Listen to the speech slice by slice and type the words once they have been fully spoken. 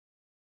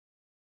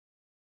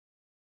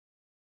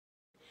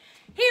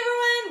Hey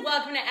everyone,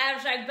 welcome to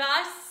Abstract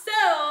Boss.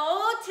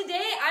 So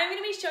today I'm going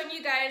to be showing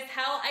you guys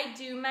how I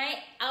do my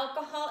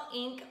alcohol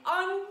ink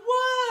on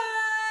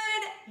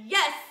wood.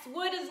 Yes,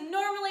 wood is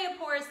normally a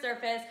porous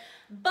surface,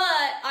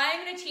 but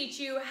I'm going to teach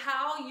you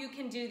how you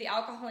can do the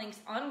alcohol inks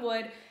on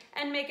wood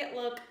and make it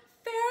look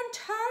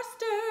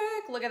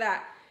fantastic. Look at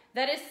that.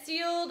 That is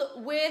sealed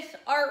with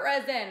art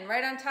resin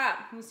right on top.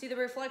 You can see the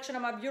reflection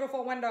of my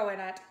beautiful window in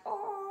it.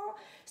 Oh.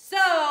 So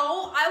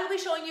I will be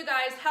showing you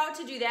guys how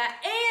to do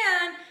that,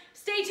 and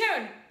stay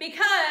tuned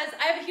because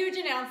I have a huge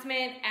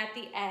announcement at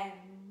the end.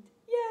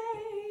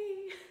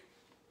 Yay!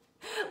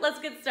 Let's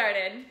get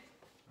started.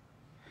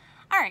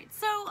 All right,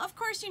 so of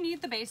course you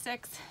need the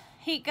basics.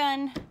 Heat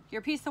gun,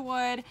 your piece of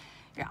wood,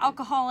 your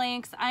alcohol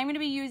inks. I'm gonna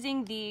be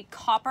using the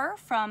copper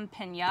from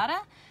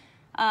Pinata.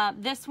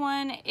 This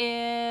one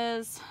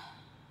is,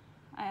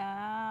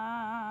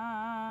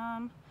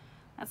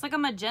 that's like a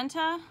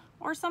magenta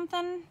or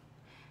something.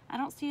 I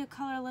don't see a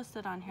color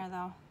listed on here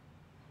though.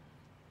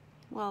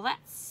 Well, that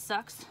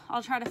sucks.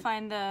 I'll try to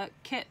find the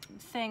kit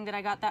thing that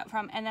I got that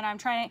from. And then I'm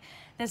trying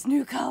this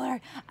new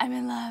color. I'm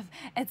in love.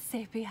 It's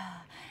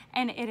sepia.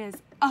 And it is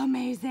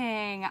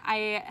amazing.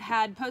 I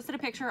had posted a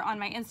picture on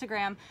my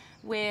Instagram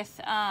with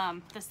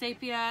the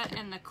sepia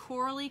and the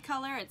corally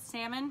color. It's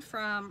salmon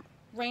from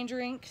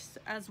Ranger Inks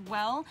as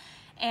well.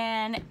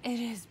 And it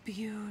is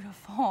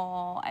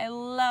beautiful. I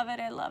love it.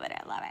 I love it.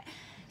 I love it.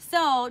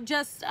 So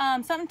just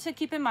something to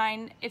keep in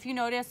mind, if you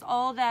notice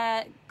all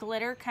that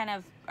glitter kind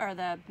of, or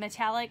the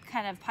metallic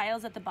kind of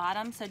piles at the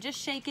bottom, so just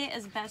shake it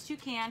as best you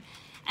can.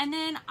 And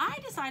then I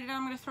decided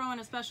I'm going to throw in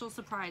a special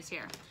surprise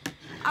here.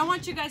 I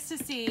want you guys to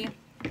see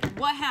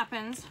what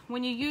happens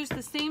when you use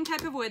the same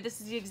type of wood.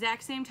 This is the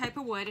exact same type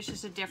of wood, it's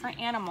just a different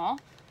animal.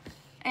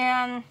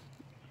 And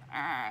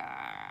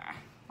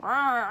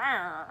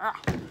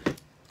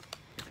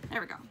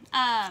there we go.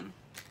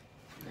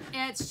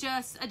 It's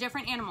just a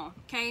different animal,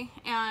 okay?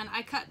 And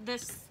I cut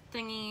this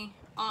thingy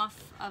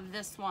off of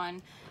this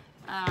one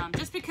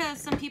just because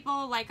some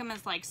people like them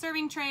as like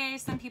serving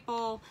trays. Some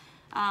people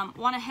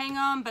want to hang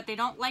them, but they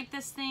don't like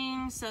this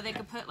thing, so they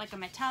could put like a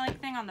metallic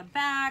thing on the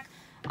back.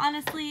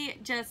 Honestly,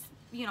 just,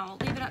 you know,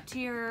 leave it up to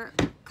your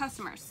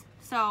customers.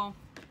 So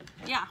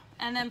yeah,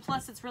 and then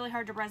plus it's really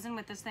hard to resin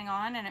with this thing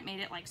on, and it made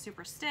it like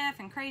super stiff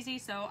and crazy,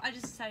 so I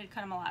just decided to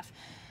cut them all off.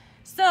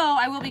 So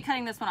I will be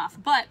cutting this one off,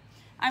 but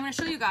I'm going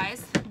to show you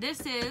guys.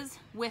 This is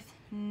with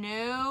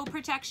no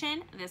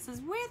protection. This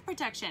is with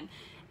protection.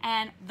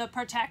 And the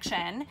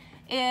protection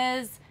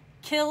is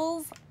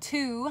KILZ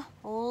 2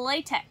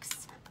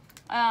 latex.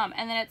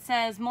 And then it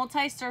says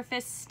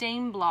multi-surface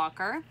stain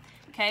blocker.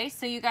 Okay,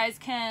 so you guys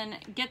can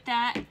get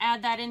that,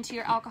 add that into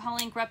your alcohol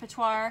ink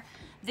repertoire.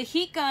 The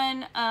heat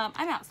gun,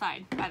 I'm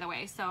outside, by the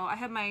way, so I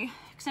have my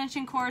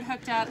extension cord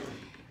hooked up.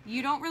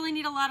 You don't really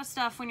need a lot of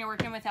stuff when you're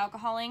working with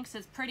alcohol inks.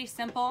 It's pretty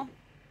simple.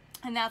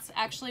 And that's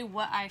actually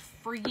what I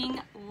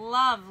freaking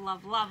love,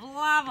 love, love,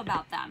 love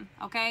about them,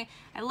 okay?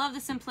 I love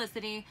the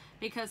simplicity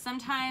because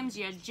sometimes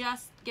you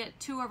just get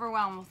too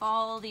overwhelmed with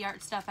all the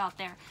art stuff out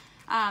there.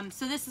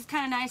 So this is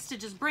kind of nice to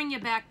just bring you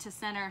back to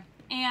center.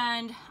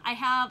 And I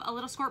have a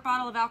little squirt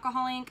bottle of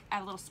alcohol ink. I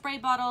have a little spray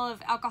bottle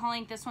of alcohol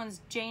ink. This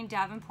one's Jane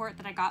Davenport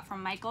that I got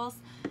from Michael's.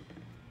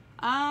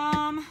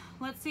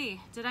 Let's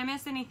see, did I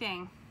miss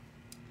anything?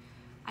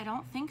 I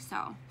don't think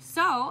so.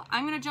 So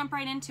I'm gonna jump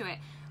right into it.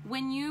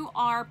 When you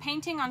are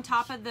painting on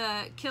top of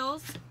the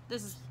KILZ,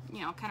 this is, you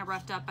know, kind of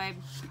roughed up. I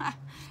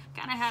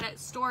kind of had it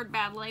stored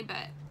badly,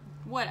 but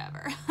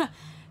whatever.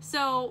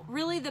 So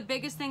really the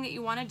biggest thing that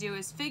you want to do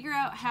is figure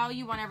out how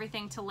you want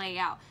everything to lay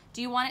out.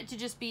 Do you want it to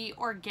just be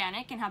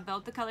organic and have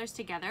both the colors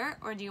together,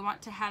 or do you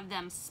want to have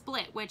them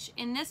split? Which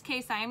in this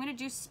case I am going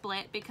to do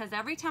split because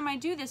every time I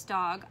do this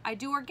dog, I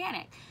do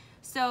organic.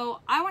 So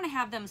I want to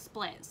have them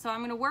split. So I'm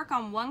going to work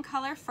on one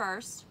color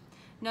first.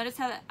 Notice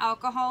how the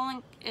alcohol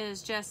ink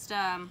is just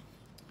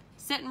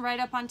sitting right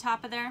up on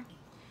top of there.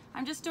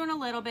 I'm just doing a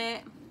little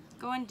bit,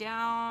 going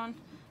down,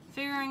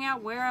 figuring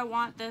out where I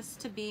want this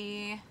to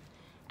be.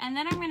 And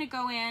then I'm going to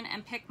go in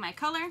and pick my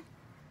color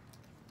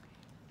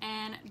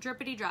and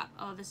drippity drop.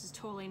 Oh, this is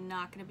totally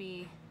not going to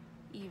be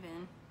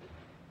even.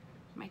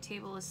 My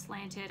table is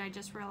slanted, I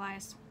just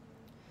realized.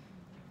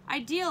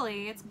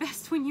 Ideally, it's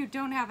best when you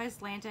don't have a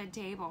slanted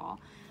table.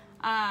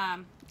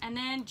 And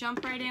then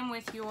jump right in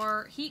with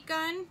your heat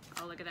gun.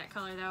 Oh, look at that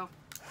color though.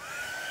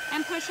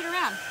 And push it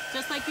around,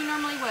 just like you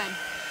normally would.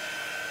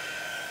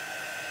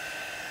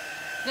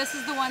 This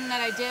is the one that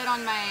I did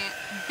on my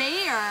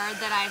bear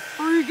that I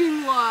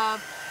freaking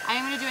love. I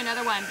am gonna do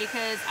another one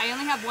because I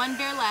only have one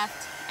bear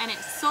left and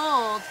it's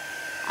sold.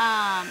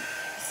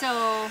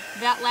 So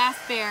that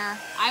last bear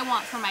I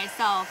want for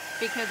myself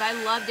because I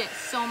loved it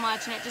so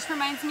much and it just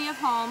reminds me of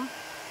home.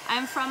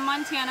 I'm from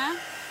Montana.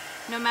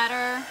 No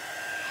matter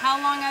how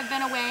long I've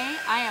been away,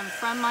 I am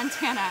from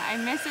Montana. I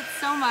miss it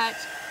so much.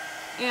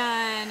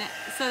 And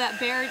so that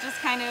bear just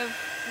kind of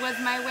was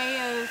my way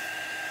of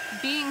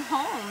being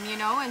home, you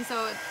know? And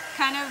so it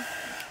kind of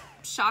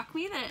shocked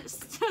me that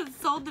it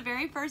sold the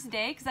very first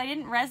day because I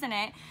didn't resin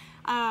it.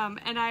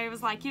 And I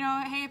was like, you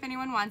know, hey, if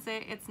anyone wants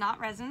it, it's not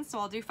resin, so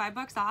I'll do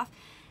 $5 off.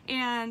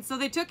 And so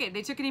they took it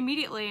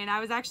immediately, and I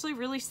was actually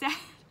really sad.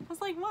 I was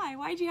like, why?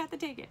 Why'd you have to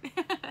take it?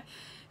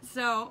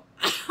 So,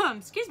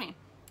 excuse me.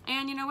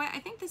 And you know what? I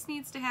think this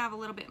needs to have a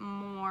little bit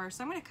more.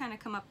 So I'm going to kind of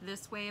come up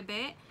this way a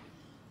bit.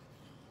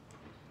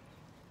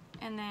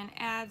 And then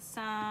add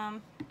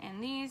some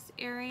in these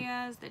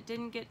areas that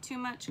didn't get too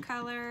much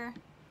color.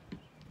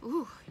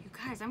 Ooh, you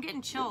guys, I'm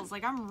getting chills.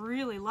 Like, I'm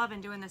really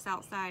loving doing this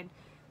outside.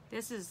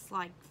 This is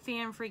like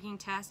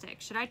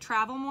fan-freaking-tastic. Should I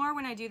travel more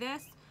when I do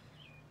this?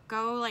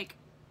 Go like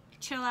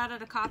chill out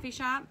at a coffee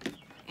shop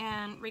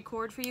and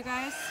record for you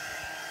guys?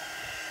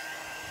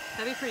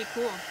 That'd be pretty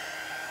cool.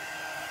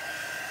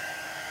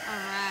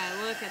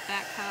 Alright, look at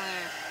that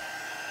color.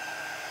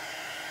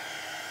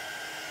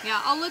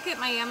 Yeah, I'll look at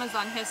my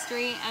Amazon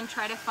history and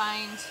try to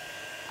find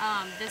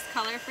this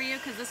color for you,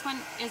 because this one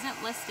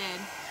isn't listed.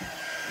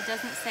 It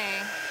doesn't say.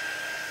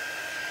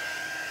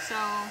 So,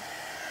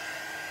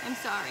 I'm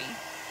sorry.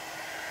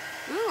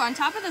 Ooh, on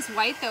top of this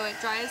white though, it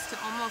dries to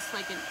almost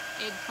like an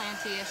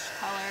eggplanty-ish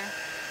color.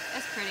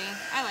 It's pretty.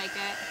 I like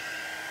it.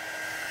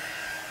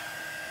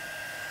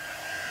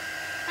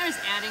 I'm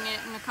just adding it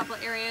in a couple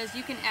areas.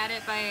 You can add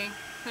it by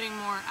putting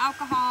more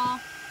alcohol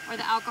or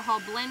the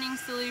alcohol blending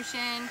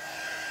solution,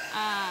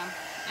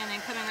 and then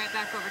coming right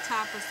back over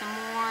top with some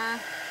more,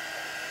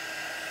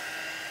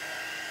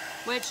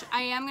 which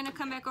I am going to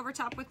come back over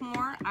top with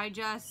more. I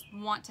just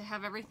want to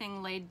have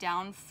everything laid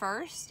down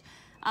first.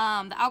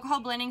 The alcohol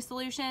blending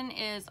solution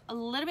is a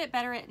little bit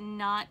better at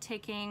not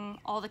taking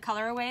all the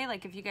color away.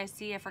 Like if you guys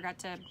see, I forgot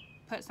to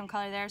put some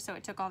color there, so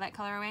it took all that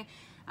color away.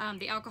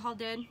 The alcohol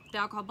did. The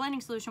alcohol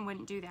blending solution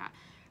wouldn't do that.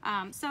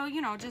 So,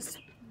 you know, just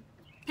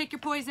pick your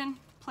poison,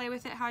 play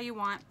with it how you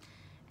want.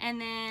 And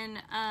then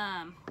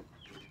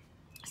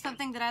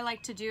something that I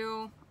like to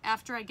do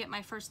after I get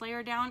my first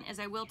layer down is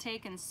I will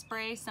take and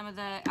spray some of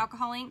the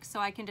alcohol ink so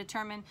I can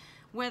determine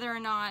whether or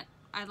not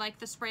I like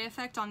the spray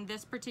effect on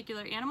this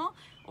particular animal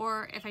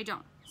or if I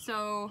don't.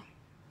 So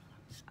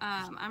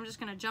I'm just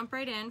going to jump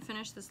right in,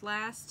 finish this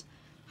last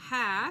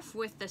half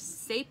with the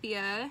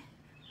sepia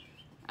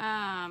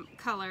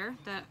color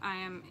that I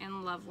am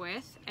in love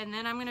with, and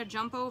then I'm going to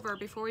jump over,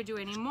 before we do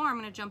any more, I'm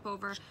going to jump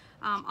over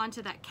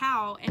onto that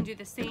cow and do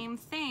the same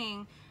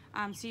thing,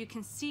 so you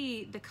can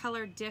see the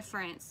color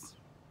difference.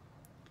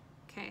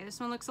 Okay, this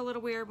one looks a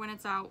little weird when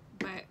it's out,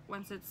 but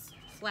once it's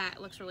flat,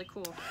 it looks really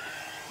cool.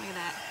 Look at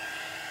that.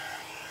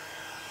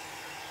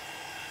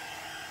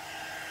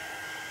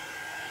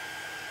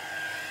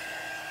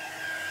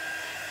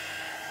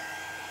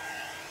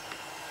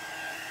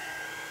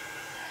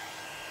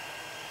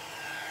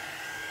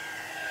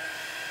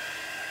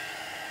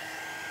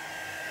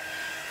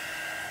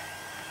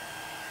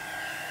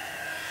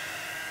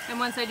 And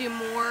once I do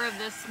more of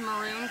this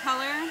maroon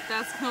color,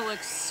 that's gonna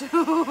look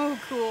so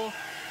cool.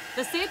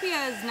 The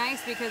sepia is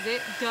nice because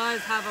it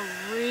does have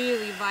a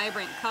really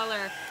vibrant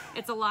color.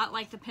 It's a lot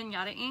like the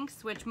Pinata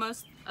inks, which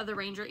most of the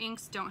Ranger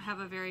inks don't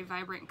have a very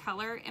vibrant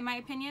color, in my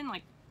opinion.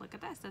 Like, look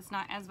at this, it's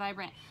not as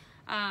vibrant.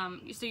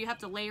 So you have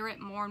to layer it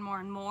more and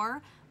more and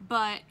more,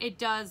 but it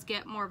does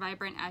get more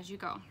vibrant as you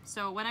go.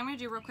 So what I'm gonna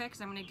do real quick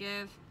is I'm gonna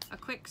give a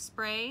quick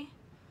spray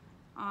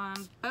on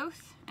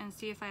both and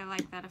see if I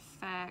like that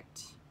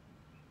effect.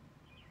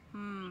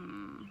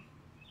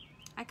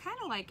 I kind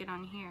of like it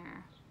on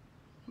here.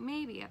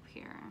 Maybe up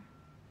here.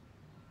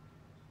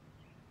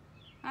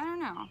 I don't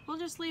know. We'll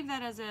just leave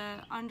that as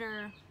a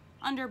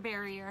under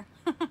barrier.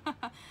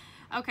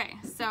 Okay,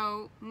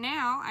 so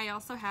now I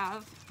also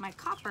have my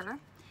copper.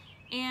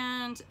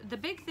 And the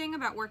big thing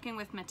about working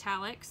with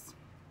metallics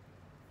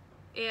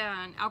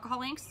and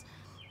alcohol inks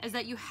is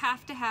that you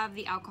have to have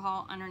the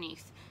alcohol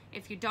underneath.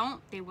 If you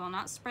don't, they will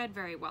not spread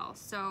very well.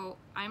 So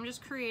I'm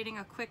just creating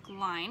a quick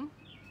line.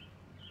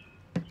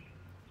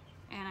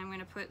 And I'm going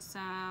to put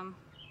some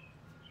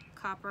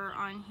copper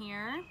on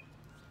here,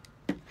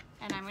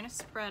 and I'm going to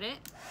spread it.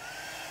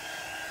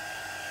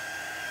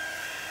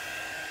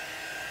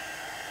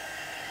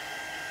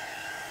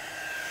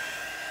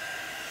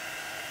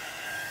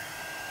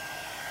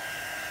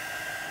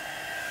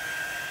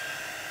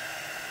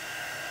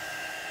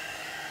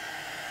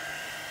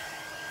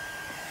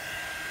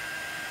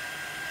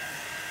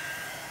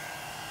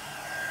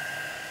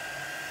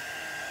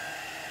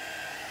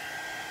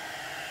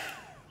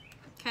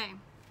 Okay.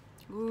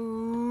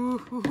 Ooh,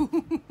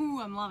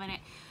 I'm loving it.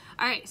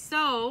 All right,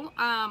 so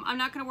I'm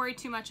not going to worry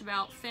too much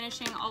about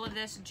finishing all of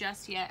this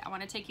just yet. I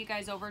want to take you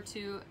guys over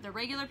to the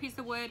regular piece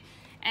of wood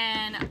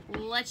and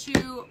let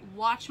you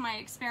watch my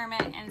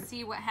experiment and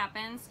see what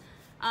happens.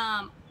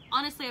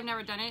 Honestly, I've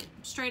never done it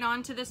straight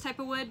on to this type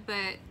of wood,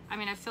 but I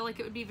mean, I feel like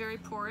it would be very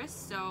porous,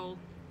 so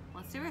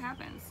let's see what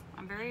happens.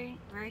 I'm very,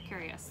 very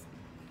curious.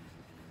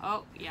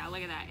 Oh, yeah,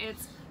 look at that.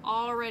 It's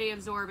already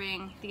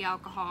absorbing the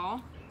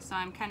alcohol. So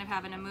I'm kind of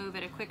having to move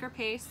at a quicker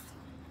pace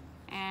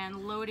and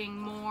loading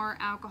more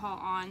alcohol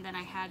on than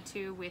I had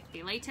to with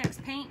the latex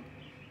paint.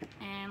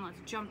 And let's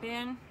jump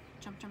in.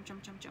 Jump, jump,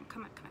 jump, jump, jump.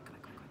 Come on, come on, come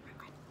on, come on,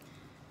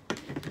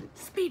 come on, come on.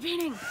 Speed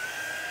painting.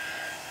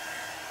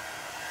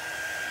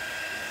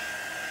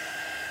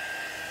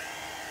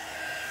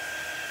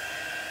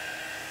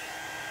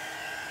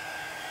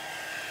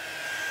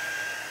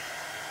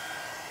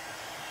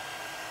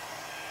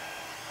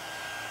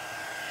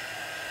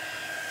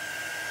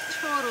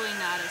 totally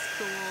not as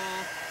cool.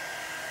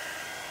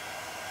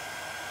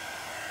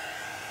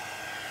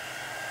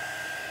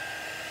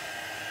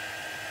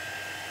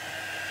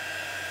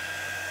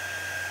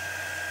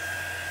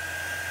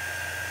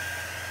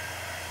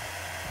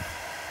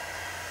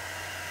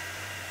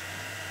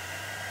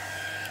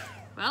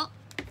 Well,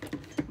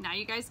 now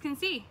you guys can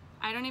see.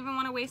 I don't even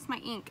want to waste my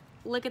ink.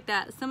 Look at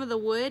that. Some of the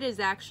wood is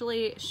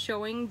actually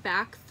showing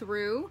back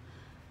through.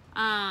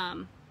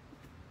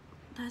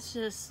 That's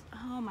just,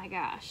 oh my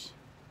gosh.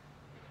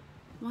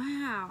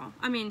 Wow.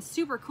 I mean,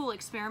 super cool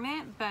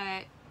experiment,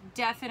 but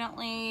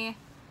definitely,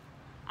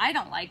 I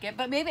don't like it.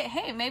 But maybe,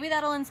 hey, maybe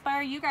that'll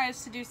inspire you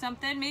guys to do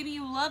something. Maybe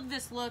you love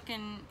this look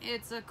and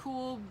it's a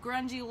cool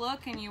grungy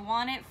look and you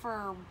want it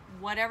for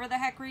whatever the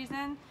heck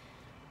reason.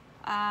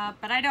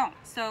 But I don't,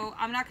 so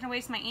I'm not going to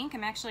waste my ink.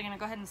 I'm actually going to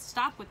go ahead and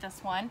stop with this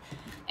one,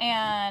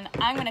 and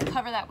I'm going to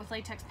cover that with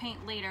latex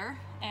paint later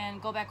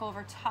and go back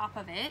over top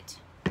of it.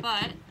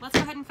 But let's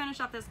go ahead and finish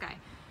off this guy.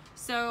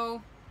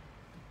 So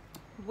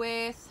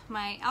with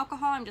my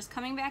alcohol, I'm just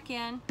coming back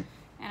in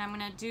and I'm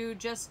going to do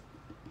just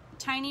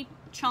tiny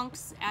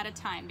chunks at a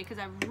time because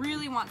I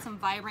really want some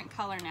vibrant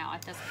color now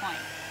at this point.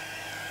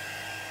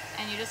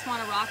 And you just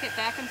want to rock it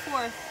back and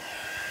forth.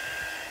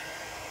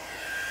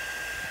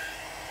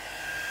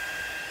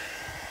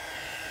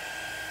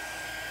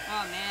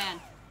 Oh man,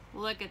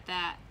 look at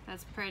that.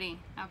 That's pretty.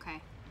 Okay.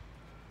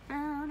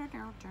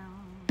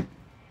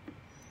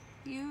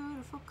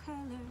 Beautiful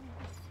colors.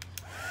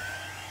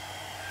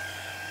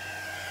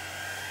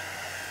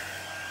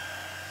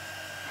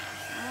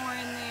 Some more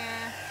in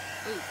there.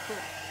 Ooh, cool.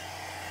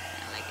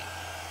 I like it.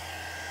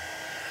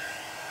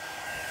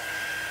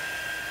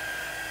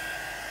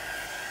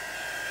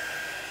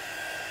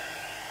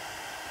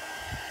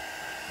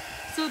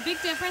 So a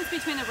big difference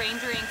between the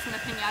Ranger inks and the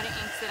Pinata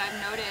inks that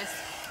I've noticed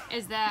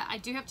is that I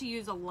do have to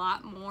use a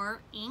lot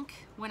more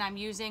ink when I'm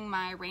using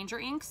my Ranger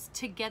inks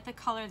to get the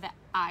color that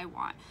I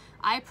want.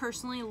 I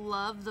personally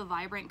love the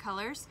vibrant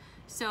colors.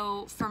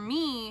 So for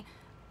me,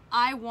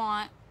 I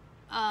want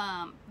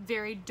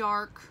very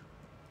dark,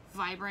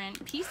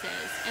 vibrant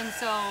pieces. And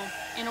so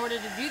in order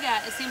to do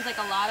that, it seems like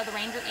a lot of the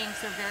Ranger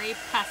inks are very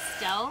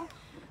pastel,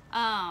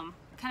 kind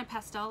of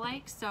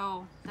pastel-like.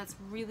 So that's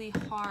really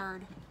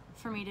hard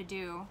for me to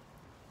do.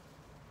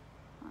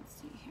 Let's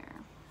see here.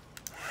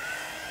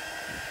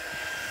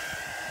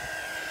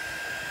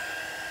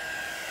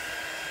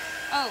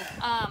 Oh,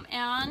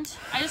 and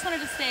I just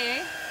wanted to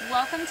say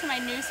welcome to my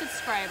new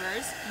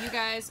subscribers. You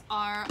guys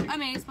are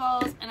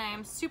amazeballs, and I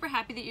am super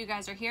happy that you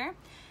guys are here.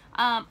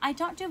 I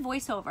don't do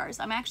voiceovers.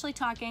 I'm actually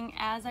talking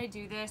as I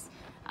do this,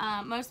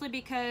 mostly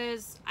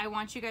because I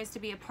want you guys to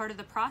be a part of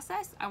the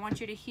process. I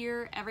want you to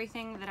hear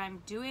everything that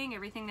I'm doing,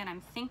 everything that I'm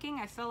thinking.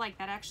 I feel like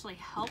that actually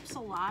helps a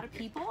lot of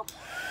people.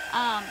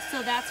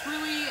 So that's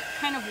really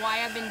kind of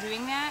why I've been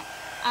doing that.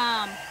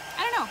 I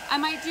don't know. I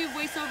might do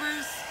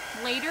voiceovers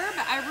later,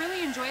 but I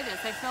really enjoy this.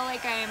 I feel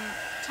like I'm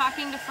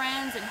talking to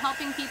friends and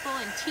helping people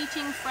and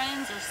teaching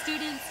friends or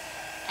students,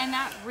 and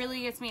that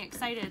really gets me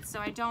excited. So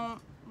I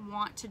don't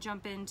want to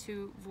jump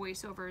into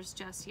voiceovers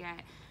just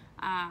yet.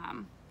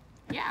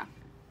 Yeah,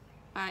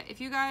 but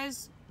if you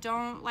guys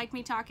don't like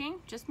me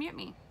talking, just mute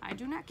me. I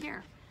do not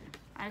care.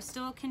 I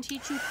still can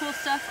teach you cool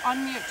stuff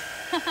on mute.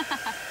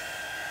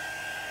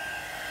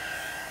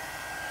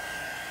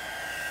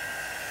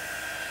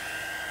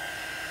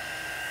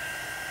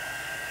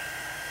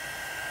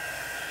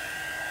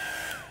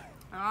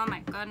 Oh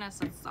my goodness,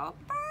 it's so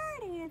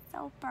pretty. It's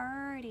so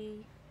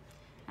pretty.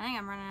 I think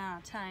I'm running out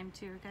of time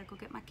too. I gotta go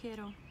get my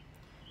kiddo.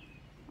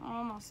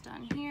 Almost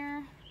done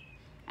here.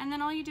 And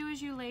then all you do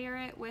is you layer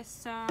it with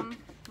some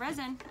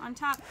resin on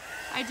top.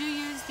 I do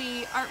use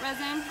the art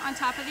resin on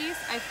top of these.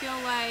 I feel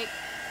like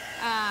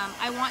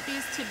I want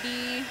these to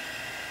be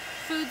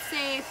food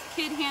safe,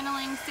 kid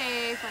handling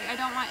safe. Like I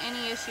don't want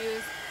any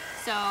issues.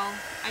 So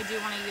I do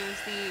want to use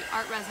the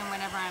art resin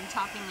whenever I'm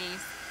topping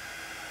these.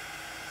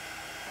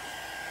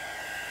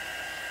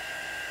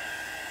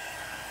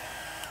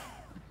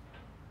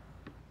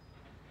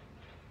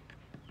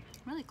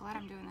 I'm really glad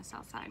I'm doing this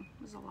outside.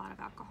 There's a lot of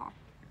alcohol.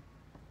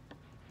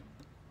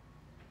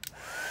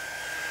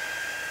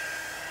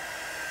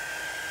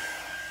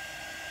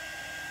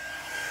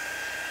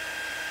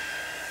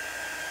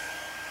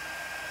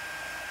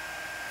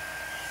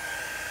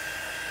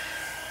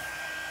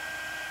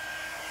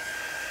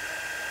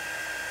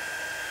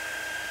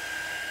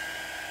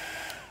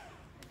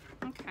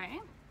 Okay,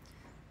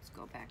 let's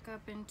go back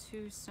up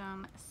into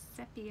some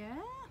sepia.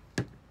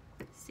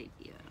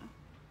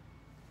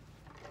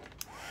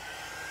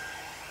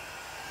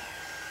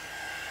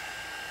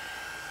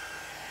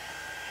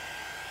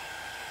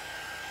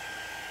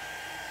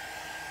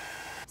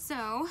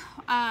 So,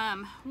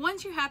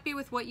 once you're happy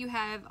with what you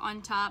have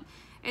on top,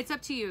 it's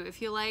up to you. If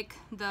you like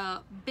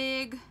the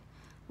big,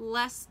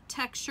 less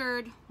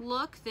textured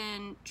look,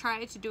 then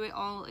try to do it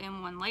all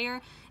in one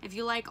layer. If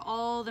you like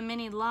all the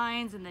mini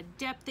lines and the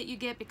depth that you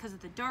get because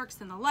of the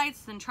darks and the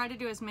lights, then try to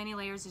do as many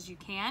layers as you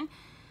can.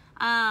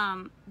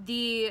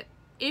 The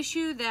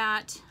issue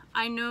that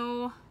I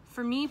know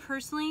For me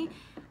personally,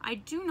 I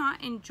do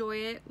not enjoy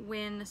it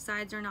when the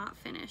sides are not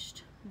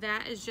finished.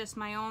 That is just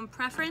my own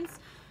preference.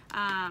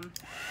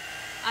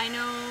 I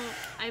know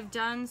I've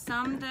done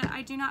some that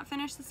I do not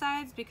finish the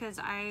sides because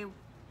I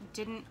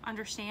didn't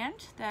understand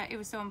that it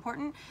was so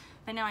important,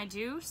 but now I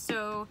do.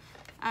 So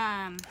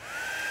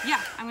yeah,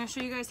 I'm gonna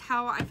show you guys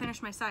how I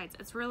finish my sides.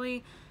 It's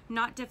really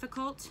not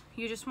difficult.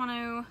 You just want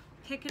to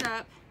pick it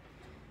up,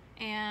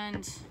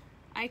 and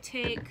I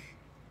take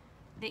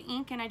the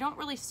ink and I don't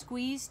really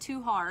squeeze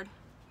too hard,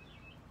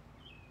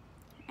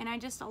 and I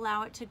just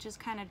allow it to just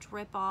kind of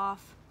drip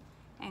off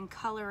and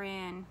color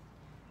in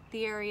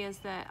the areas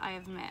that I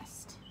have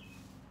missed.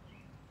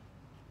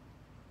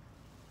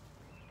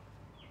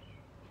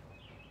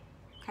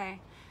 Okay,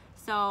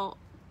 so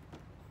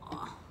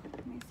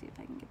let me see if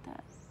I can get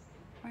that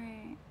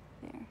right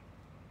there.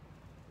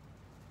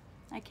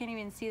 I can't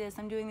even see this.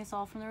 I'm doing this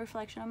all from the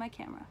reflection on my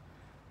camera.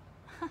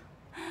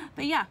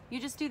 But yeah, you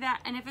just do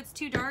that, and if it's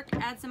too dark,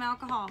 add some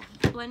alcohol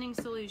blending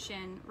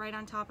solution right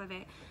on top of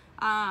it.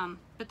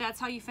 But that's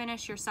how you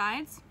finish your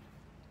sides,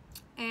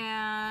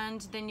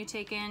 and then you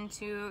take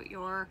into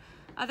your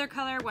other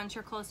color once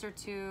you're closer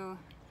to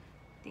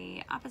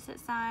the opposite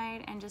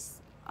side and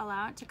just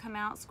allow it to come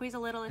out. Squeeze a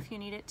little if you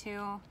need it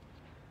to,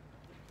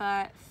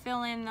 but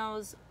fill in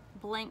those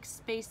blank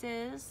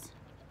spaces,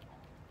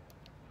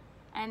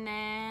 and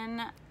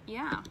then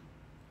yeah,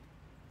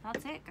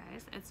 that's it,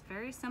 guys. It's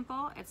very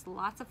simple. It's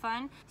lots of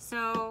fun.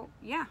 So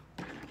yeah,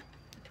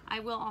 I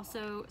will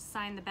also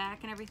sign the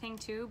back and everything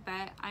too,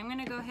 but I'm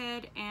gonna go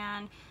ahead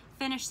and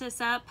finish this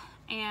up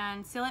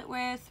and seal it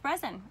with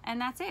resin, and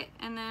that's it.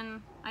 And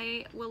then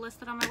I will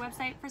list it on my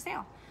website for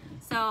sale.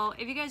 So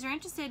if you guys are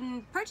interested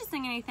in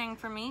purchasing anything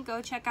from me,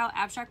 go check out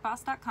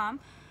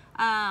abstractboss.com.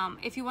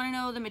 If you want to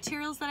know the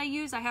materials that I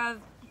use, I have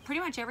pretty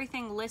much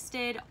everything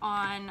listed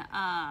on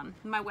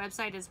my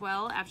website as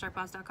well,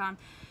 abstractboss.com.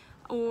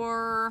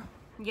 Or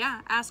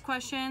yeah, ask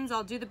questions.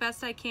 I'll do the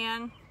best I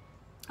can.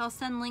 I'll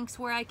send links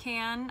where I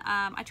can.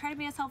 I try to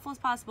be as helpful as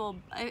possible.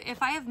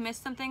 If I have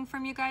missed something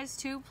from you guys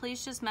too,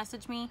 please just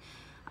message me.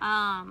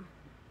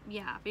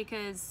 Yeah,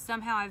 because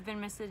somehow I've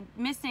been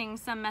missing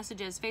some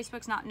messages.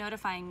 Facebook's not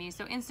notifying me,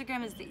 so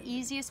Instagram is the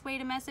easiest way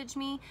to message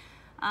me.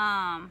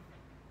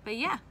 But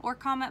yeah, or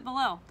comment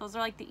below. Those are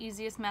like the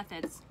easiest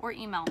methods, or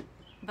email.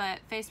 But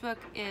Facebook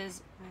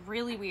is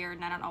really weird,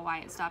 and I don't know why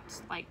it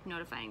stopped like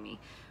notifying me.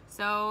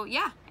 So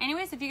yeah,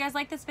 anyways, if you guys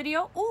like this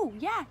video, oh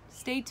yeah,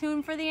 stay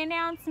tuned for the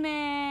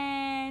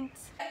announcement.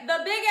 The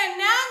big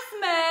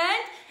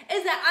announcement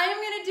is that I am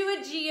gonna do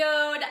a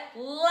geode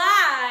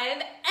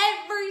live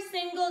every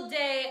single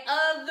day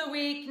of the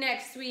week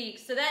next week.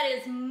 So that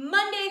is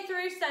Monday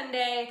through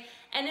Sunday,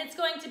 and it's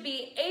going to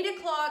be 8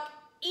 o'clock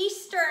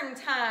Eastern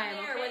time.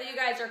 Okay. Whether you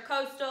guys are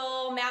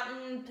coastal,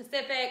 mountain,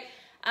 Pacific,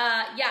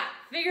 yeah,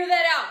 figure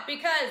that out,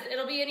 because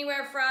it'll be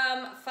anywhere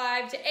from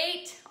 5 to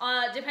 8,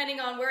 depending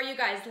on where you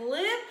guys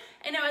live.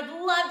 And I would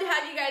love to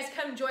have you guys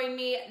come join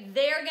me.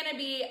 They're gonna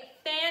be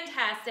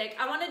fantastic.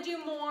 I wanna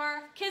do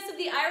more Kiss of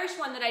the Irish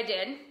one that I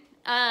did.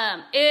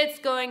 It's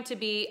going to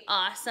be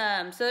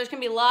awesome. So there's gonna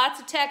be lots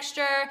of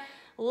texture,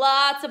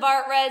 lots of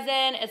art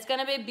resin. It's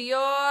gonna be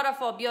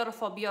beautiful,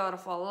 beautiful,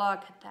 beautiful.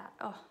 Look at that.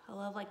 Oh, I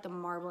love like the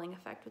marbling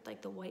effect with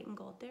like the white and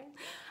gold there.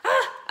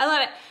 Ah, I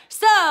love it.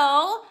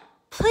 So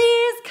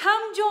please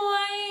come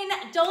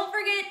join. Don't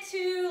forget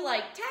to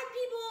like tag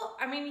people.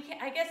 I mean, you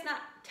can't, I guess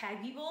not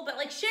tag people, but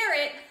like share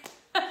it.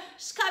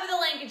 Just copy the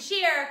link and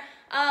share.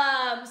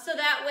 So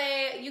that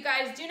way you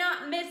guys do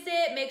not miss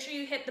it. Make sure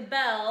you hit the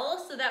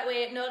bell so that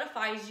way it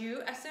notifies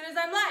you as soon as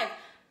I'm live.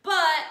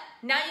 But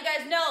now you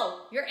guys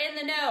know, you're in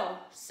the know.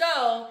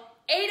 So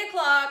 8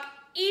 o'clock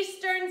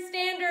Eastern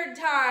Standard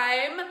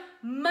Time,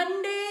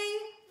 Monday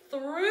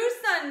through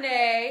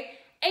Sunday.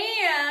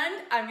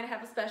 And I'm gonna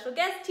have a special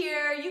guest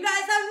here. You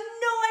guys have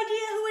no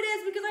idea who it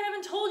is because I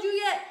haven't told you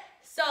yet.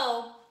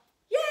 So,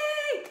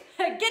 yay!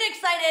 Get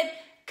excited.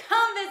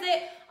 Come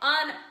visit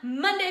on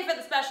Monday for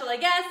the special, I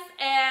guess,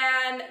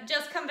 and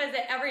just come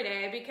visit every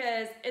day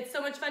because it's so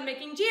much fun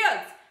making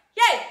geodes.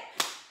 Yay!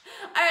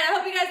 All right, I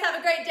hope you guys have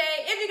a great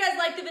day. If you guys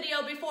liked the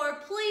video before,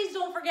 please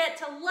don't forget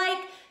to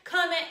like,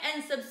 comment,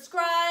 and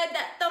subscribe.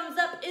 That thumbs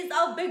up is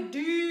a big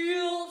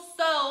deal.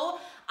 So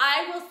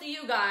I will see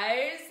you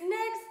guys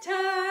next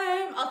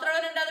time. I'll throw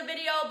in another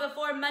video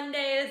before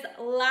Monday's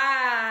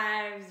live.